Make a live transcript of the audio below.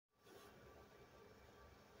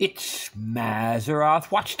It's Mazzaroth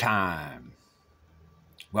watch time.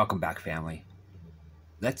 Welcome back, family.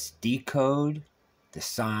 Let's decode the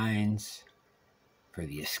signs for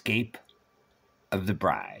the escape of the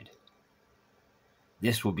bride.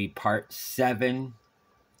 This will be part 7.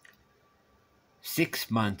 6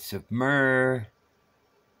 months of myrrh,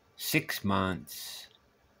 6 months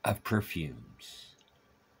of perfumes.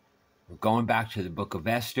 We're going back to the book of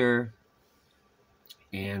Esther,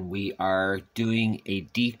 and we are doing a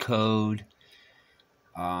decode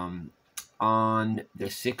on the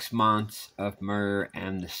 6 months of myrrh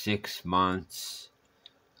and the 6 months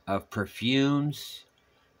of perfumes.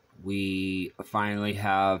 We finally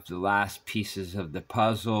have the last pieces of the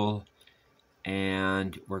puzzle,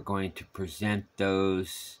 and we're going to present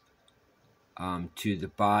those to the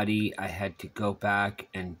body. I had to go back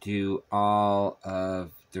and do all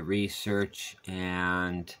of the research,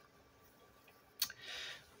 and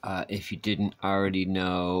if you didn't already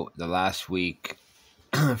know, the last week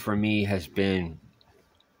for me has been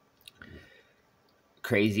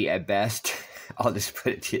crazy at best. I'll just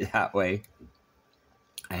put it to you that way.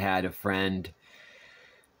 I had a friend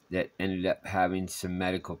that ended up having some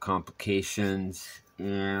medical complications,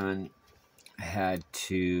 and I had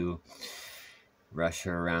to rush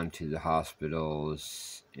her around to the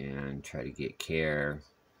hospitals and try to get care.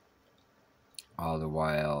 All the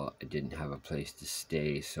while, I didn't have a place to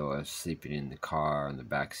stay, so I was sleeping in the car on the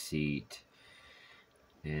back seat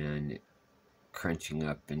and crunching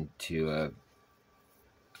up into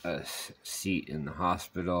a seat in the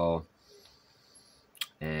hospital,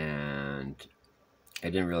 and I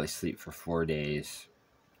didn't really sleep for 4 days.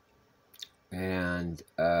 And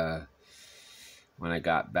when I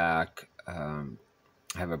got back, I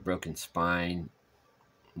have a broken spine.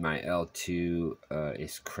 My L2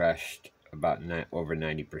 is crushed about over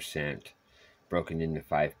 90%, broken into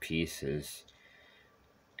 5 pieces.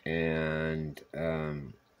 And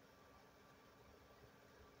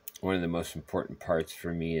one of the most important parts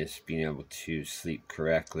for me is being able to sleep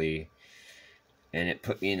correctly. And it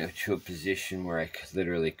put me into a position where I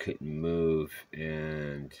literally couldn't move,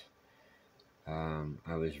 and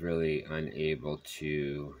I was really unable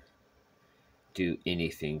to do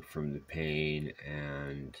anything from the pain,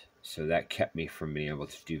 and so that kept me from being able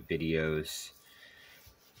to do videos.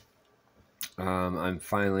 I'm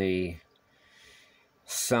finally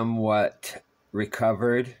somewhat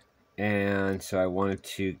recovered, and so I wanted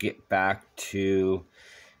to get back to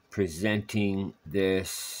presenting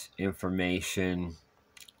this information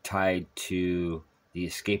tied to the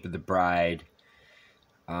escape of the bride.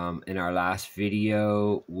 In our last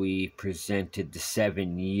video, we presented the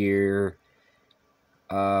 7-year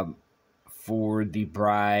for the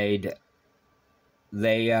bride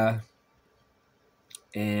Leah,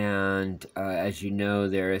 and as you know,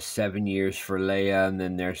 there is 7 years for Leah, and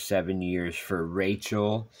then there's 7 years for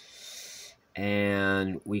Rachel.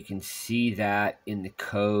 And we can see that in the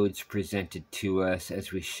codes presented to us,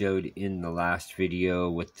 as we showed in the last video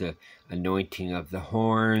with the anointing of the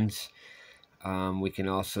horns. We can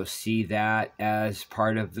also see that as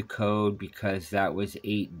part of the code, because that was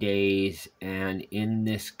 8 days. And in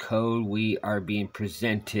this code, we are being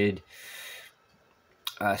presented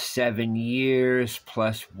 7 years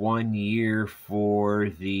plus 1 year for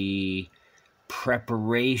the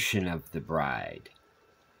preparation of the bride.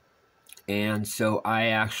 And so I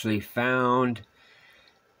actually found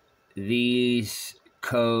these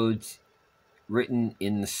codes written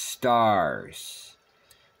in the stars.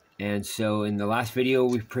 And so in the last video,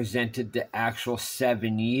 we presented the actual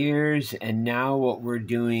 7 years. And now what we're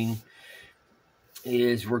doing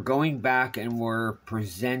is we're going back and we're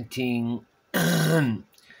presenting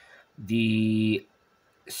the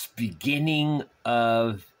beginning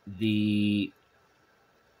of the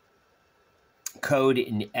code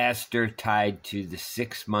in Esther tied to the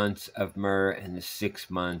 6 months of myrrh and the 6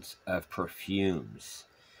 months of perfumes.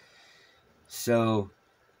 So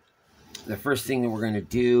the first thing that we're going to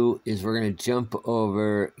do is we're going to jump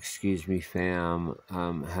over, excuse me fam,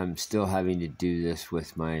 I'm still having to do this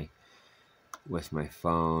with my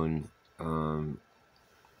phone.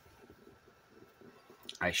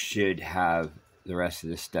 I should have the rest of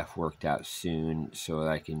this stuff worked out soon so that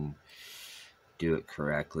I can do it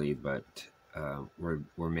correctly, but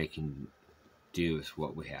we're making do with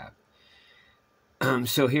what we have.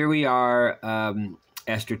 So here we are,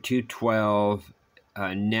 Esther 2:12.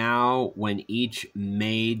 Now when each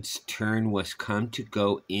maid's turn was come to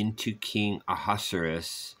go into King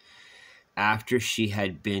Ahasuerus, after she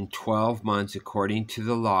had been 12 months according to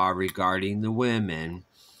the law regarding the women,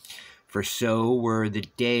 For so were the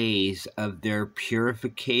days of their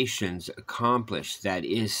purifications accomplished, that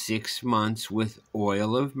is, 6 months with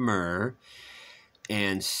oil of myrrh,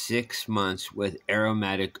 and 6 months with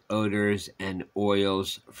aromatic odors and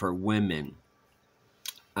oils for women.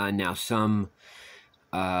 Now, some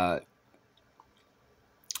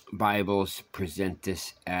Bibles present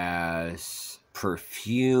this as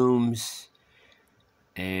perfumes,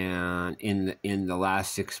 and in the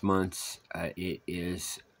last 6 months, it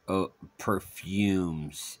is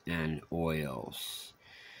perfumes and oils.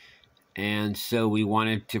 And so we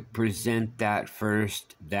wanted to present that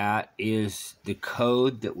first. That is the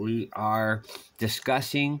code that we are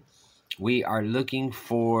discussing. We are looking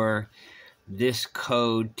for this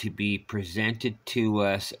code to be presented to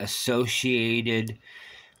us associated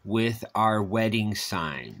with our wedding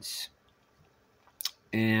signs.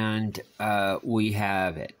 And we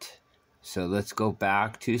have it. So let's go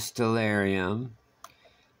back to Stellarium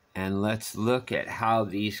and let's look at how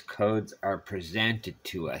these codes are presented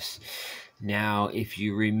to us. Now, if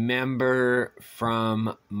you remember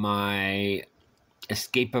from my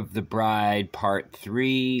Escape of the Bride Part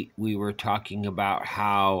 3, we were talking about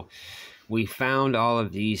how we found all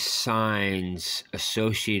of these signs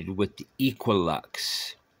associated with the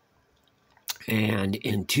equilux. And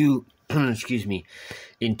in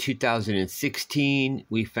 2016,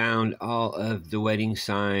 we found all of the wedding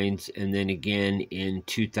signs, and then again in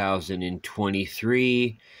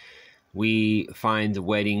 2023, we find the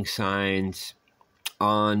wedding signs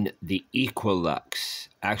on the equilux,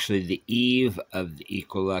 actually the eve of the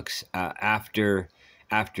equilux, after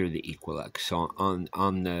the equilux. So on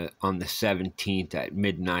the 17th at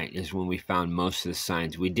midnight is when we found most of the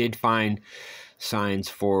signs. We did find signs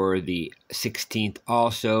for the 16th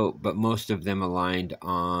also, but most of them aligned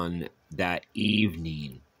on that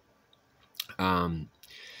evening.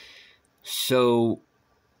 So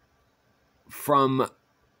from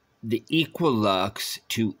the equilux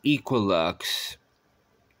to equilux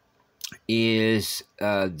is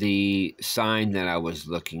the sign that I was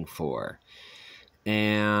looking for.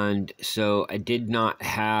 And so I did not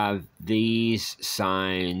have these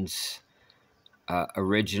signs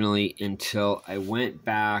originally until I went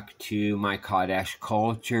back to my Kodesh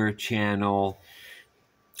Culture channel,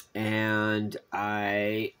 and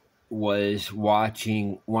I was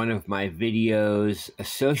watching one of my videos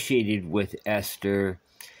associated with ESTHER,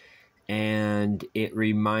 and it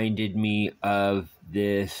reminded me of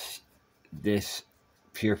this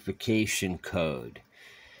purification code.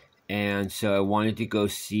 And so I wanted to go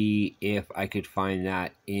see if I could find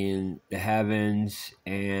that in the heavens,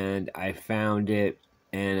 and I found it,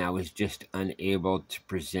 and I was just unable to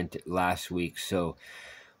present it last week. So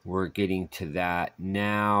we're getting to that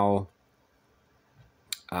now.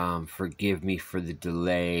 Forgive me for the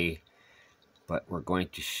delay, but we're going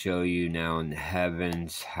to show you now in the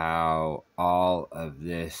heavens how all of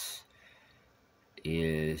this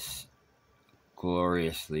is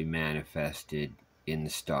gloriously manifested in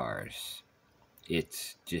the stars.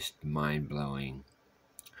 It's just mind-blowing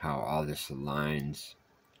how all this aligns.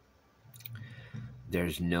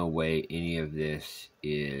 There's no way any of this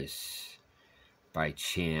is by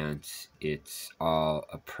chance. It's all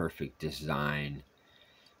a perfect design,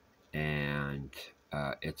 and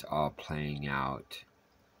it's all playing out.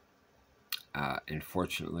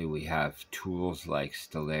 Unfortunately, we have tools like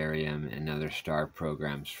Stellarium and other star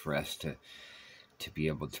programs for us to be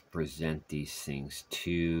able to present these things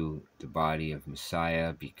to the body of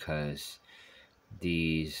Messiah, because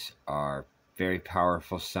these are very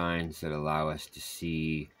powerful signs that allow us to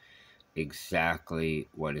see exactly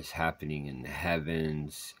what is happening in the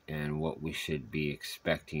heavens and what we should be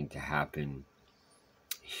expecting to happen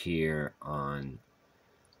here on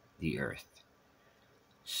the earth.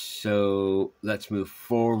 So let's move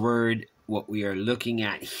forward. What we are looking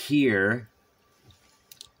at here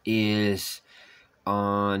is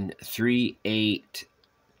on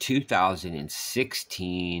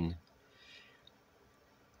 3/8/2016,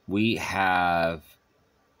 we have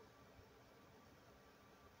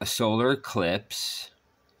a solar eclipse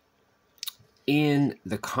in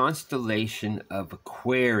the constellation of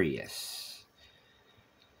Aquarius.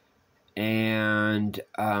 And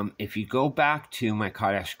if you go back to my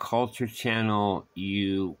Kodesh Culture channel,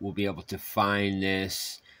 you will be able to find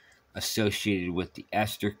this associated with the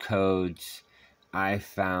ESTHER codes. I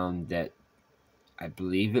found that, I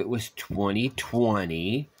believe it was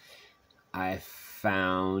 2020, I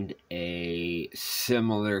found a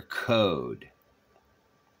similar code,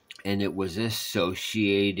 and it was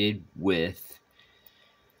associated with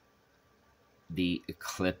the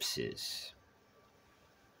eclipses.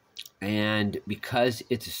 And because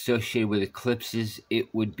it's associated with eclipses,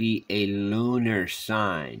 it would be a lunar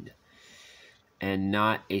sign and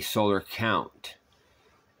not a solar count.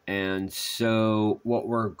 And so what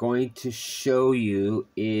we're going to show you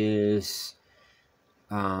is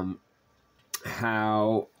how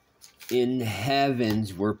in the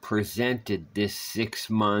heavens we're presented this 6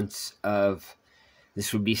 months of,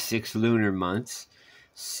 this would be 6 lunar months,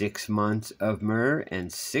 6 months of myrrh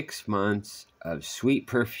and 6 months of sweet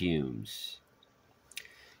perfumes.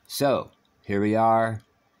 So here we are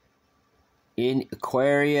in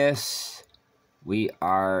Aquarius. We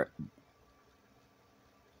are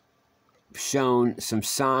shown some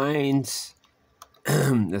signs.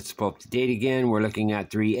 Let's pull up the date again. We're looking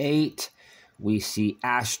at 3/8. We see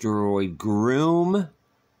Asteroid GROOM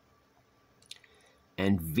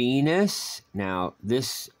and Venus. Now,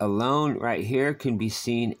 this alone right here can be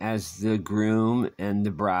seen as the groom and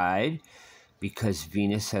the bride because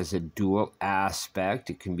Venus has a dual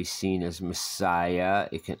aspect. It can be seen as Messiah.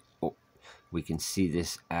 It can, we can see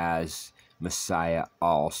this as Messiah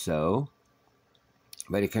also.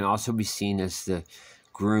 But it can also be seen as the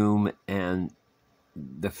groom and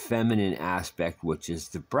the feminine aspect, which is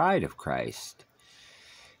the bride of Christ.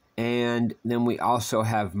 And then we also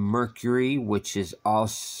have Mercury, which is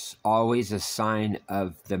also always a sign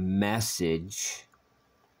of the message.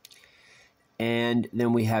 And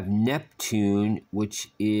then we have Neptune,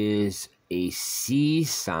 which is a sea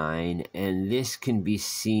sign, and this can be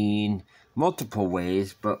seen multiple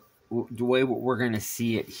ways, but the way we're going to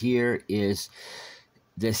see it here is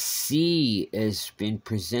the sea has been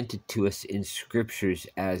presented to us in scriptures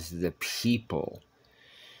as the people.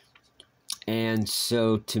 And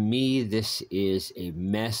so to me, this is a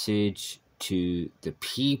message to the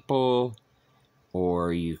people,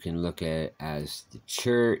 or you can look at it as the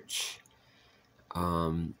church.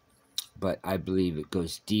 But I believe it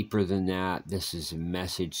goes deeper than that. This is a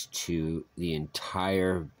message to the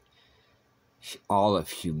entire, all of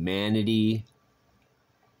humanity.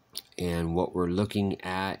 And what we're looking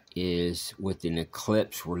at is, with an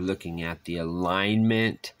eclipse, we're looking at the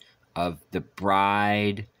alignment of the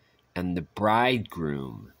bride and the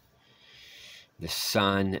bridegroom. The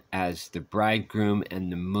sun as the bridegroom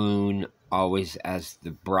and the moon always as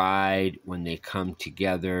the bride. When they come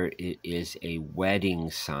together, it is a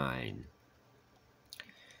wedding sign.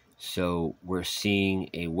 So we're seeing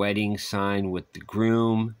a wedding sign with the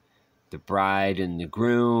groom, the bride and the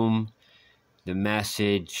groom, the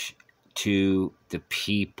message to the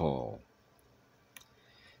people.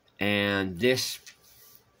 And this,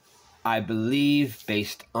 I believe,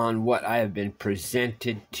 based on what I have been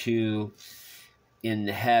presented to in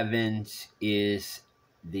the heavens, is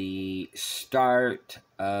the start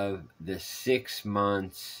of the 6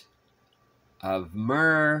 months of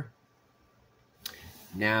myrrh.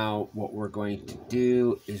 Now, what we're going to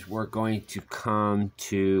do is we're going to come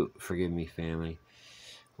to, forgive me, family,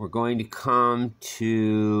 we're going to come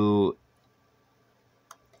to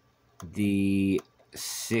the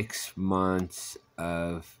 6 months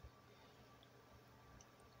of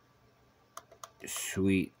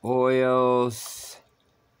sweet oils.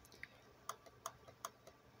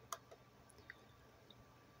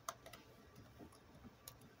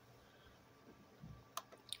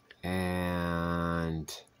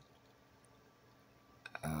 And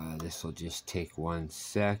this will just take 1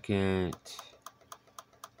 second.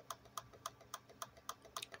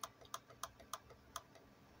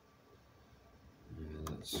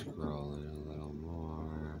 Let's scroll in a little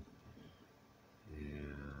more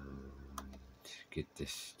and get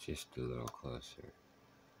this just a little closer.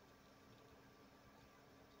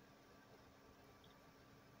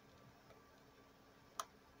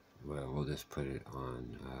 Well, we'll just put it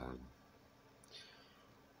on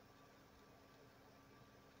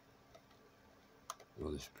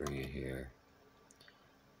we'll just bring it here.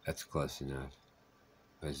 That's close enough,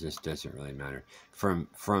 because this doesn't really matter. From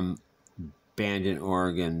Bandon,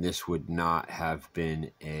 Oregon, this would not have been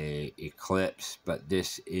a eclipse, but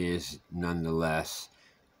this is nonetheless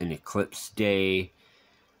an eclipse day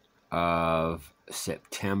of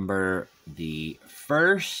September the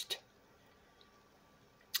 1st,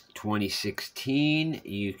 2016.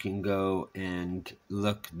 You can go and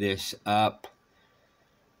look this up.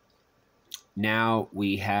 Now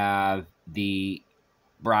we have the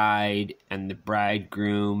bride and the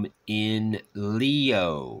bridegroom in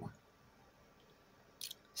Leo.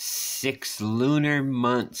 6 lunar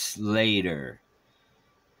months later.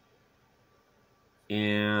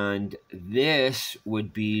 And this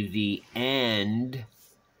would be the end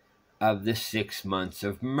of the 6 months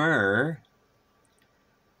of myrrh.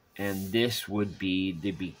 And this would be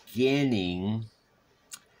the beginning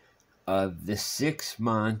of the 6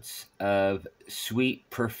 months of sweet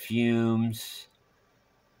perfumes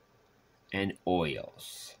and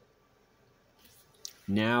oils.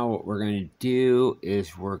 Now what we're going to do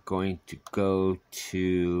is we're going to go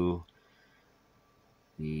to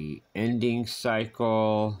the ending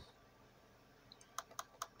cycle.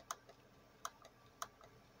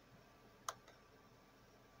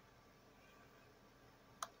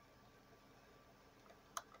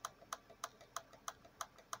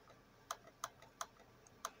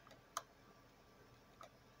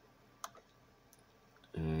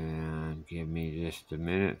 And give me just a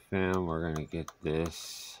minute, fam. We're going to get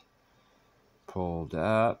this pulled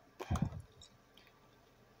up.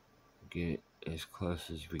 Get as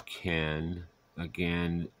close as we can.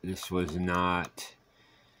 Again, this was not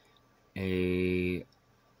a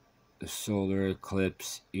solar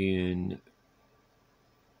eclipse in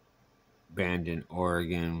Bandon,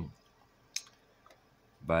 Oregon,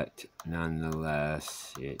 but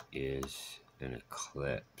nonetheless, it is an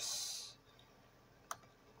eclipse.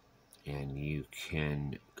 And you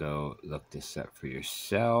can go look this up for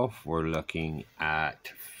yourself. We're looking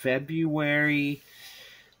at February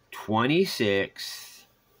 26th,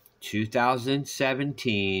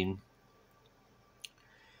 2017.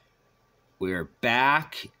 We're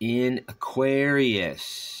back in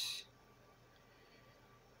Aquarius.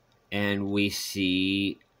 And we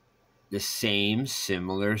see the same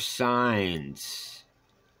similar signs.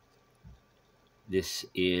 This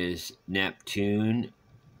is Neptune,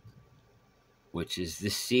 which is the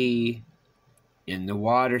sea in the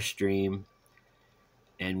water stream.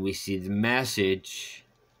 And we see the message.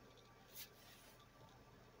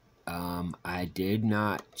 I did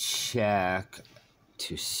not check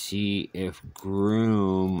to see if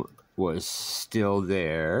Groom was still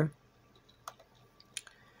there.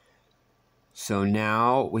 So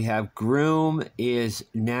now we have Groom is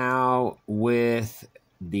now with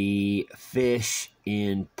the fish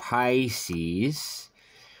in Pisces.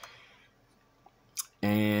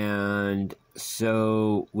 And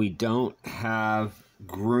so we don't have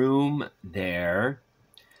Groom there.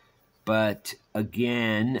 But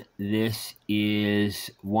again, this is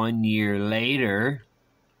 1 year later.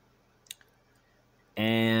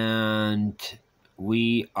 And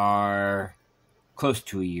we are close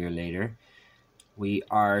to a year later. We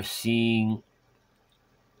are seeing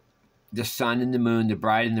the sun and the moon, the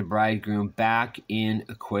bride and the bridegroom, back in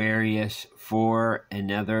Aquarius for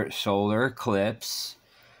another solar eclipse.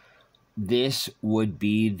 This would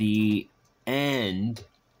be the end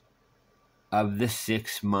of the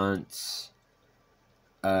 6 months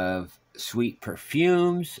of sweet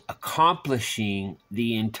perfumes, accomplishing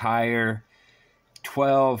the entire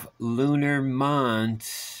 12 lunar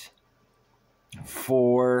months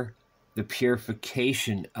for the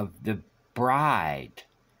purification of the bride.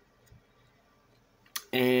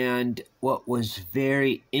 And what was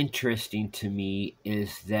very interesting to me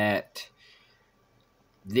is that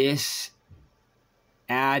this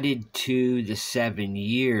added to the 7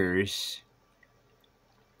 years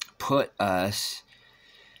put us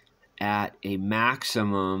at a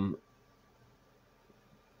maximum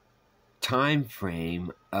time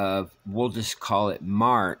frame of, we'll just call it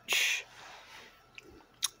March,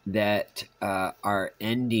 that our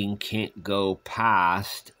ending can't go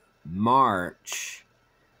past March,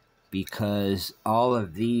 because all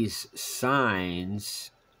of these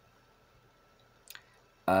signs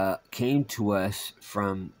came to us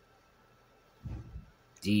from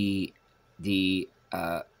the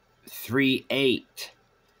 3-8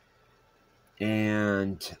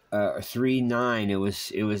 and 3-9. It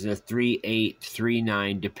was a 3-8,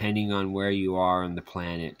 3-9, depending on where you are on the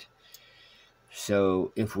planet.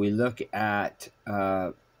 So if we look at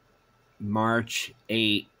March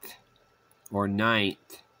 8th or 9th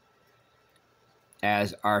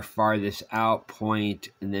as our farthest out point,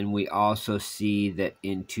 and then we also see that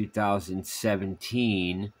in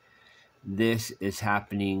 2017, this is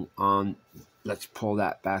happening on, let's pull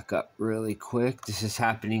that back up really quick. This is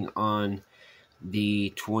happening on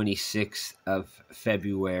the 26th of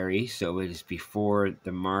February, so it is before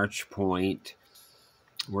the March point.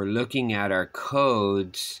 We're looking at our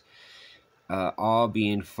codes all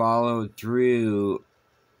being followed through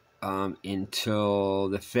until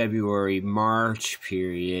the February-March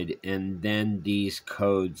period, and then these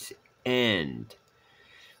codes end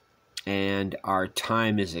and our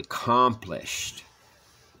time is accomplished.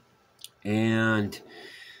 And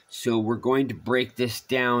so we're going to break this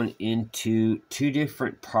down into 2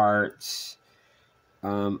 different parts.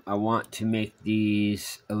 I want to make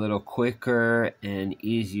these a little quicker and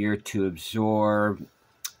easier to absorb.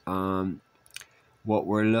 What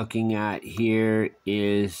we're looking at here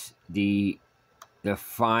is the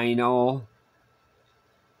final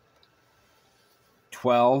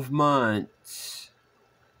 12 months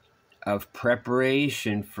of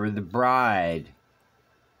preparation for the bride,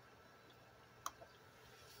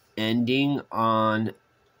 ending on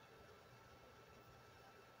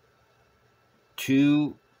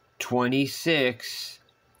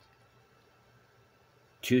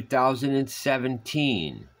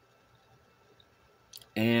 2/26/2017.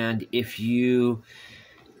 And if you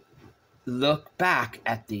look back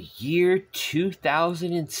at the year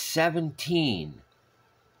 2017,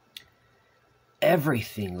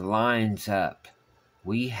 everything lines up.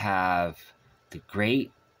 We have the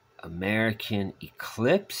Great American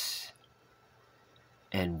Eclipse,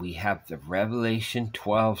 and we have the Revelation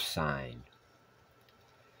 12 sign.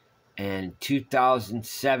 And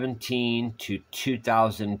 2017 to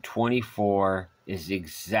 2024 is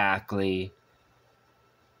exactly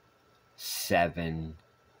 7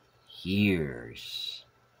 years.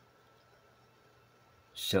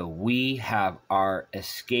 So we have our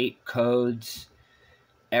escape codes.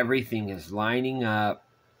 Everything is lining up.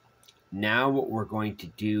 Now what we're going to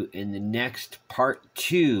do in the next part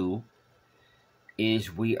 2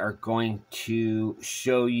 is we are going to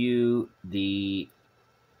show you the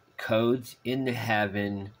codes in the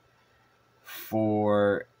heaven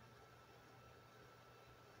for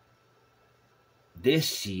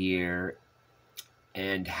this year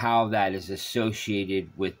and how that is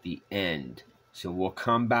associated with the end. So we'll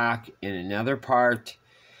come back in another part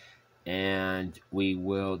and we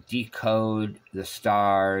will decode the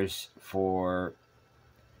stars for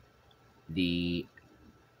the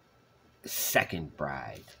second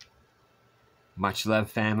bride. Much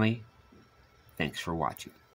love, family. Thanks for watching.